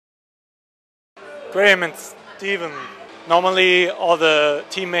Graham and Steven, normally all the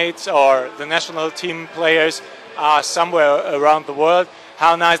teammates or the national team players are somewhere around the world.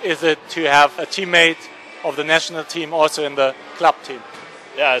 How nice is it to have a teammate of the national team also in the club team?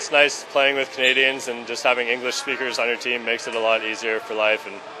 Yeah, it's nice playing with Canadians, and just having English speakers on your team makes it a lot easier for life,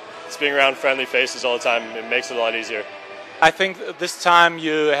 and just being around friendly faces all the time, it makes it a lot easier. I think this time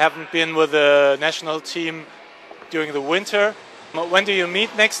you haven't been with the national team during the winter. When do you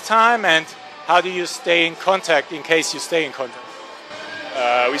meet next time, and how do you stay in contact in case you stay in contact?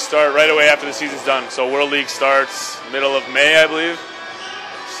 We start right away after the season's done. So World League starts middle of May, I believe.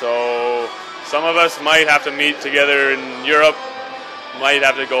 So some of us might have to meet together in Europe, might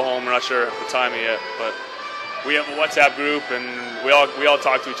have to go home. We're not sure the timing yet, but we have a WhatsApp group, and we all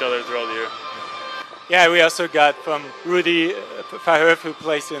talk to each other throughout the year. Yeah, we also got from Rudy Verhoef, who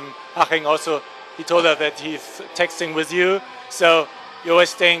plays in Haching. Also, he told us that he's texting with you. So you always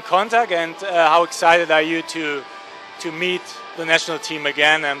stay in contact. And how excited are you to meet the national team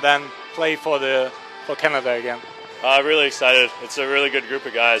again and then play for Canada again? Really excited. It's a really good group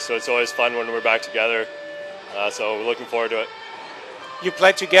of guys, so it's always fun when we're back together. So we're looking forward to it. You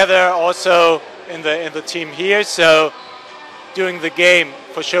played together also in the team here, so during the game,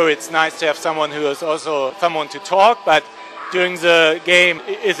 for sure, it's nice to have someone who is also someone to talk. But during the game,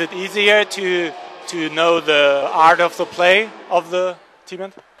 is it easier to know the art of the play of the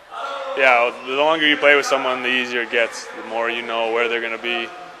teammate? Yeah, the longer you play with someone, the easier it gets. The more you know where they're going to be.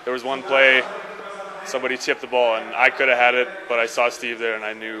 There was one play, somebody tipped the ball, and I could have had it, but I saw Steve there, and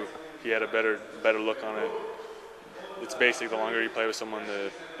I knew he had a better look on it. It's basic. The longer you play with someone,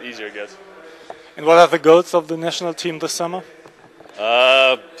 the easier it gets. And what are the goals of the national team this summer?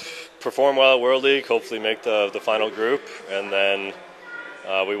 Perform well at World League, hopefully make the final group, and then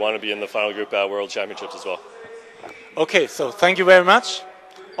we want to be in the final group at World Championships as well. Okay, so thank you very much.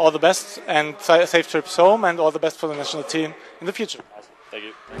 All the best and safe trips home, and all the best for the national team in the future. Awesome. Thank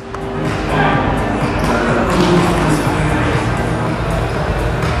you.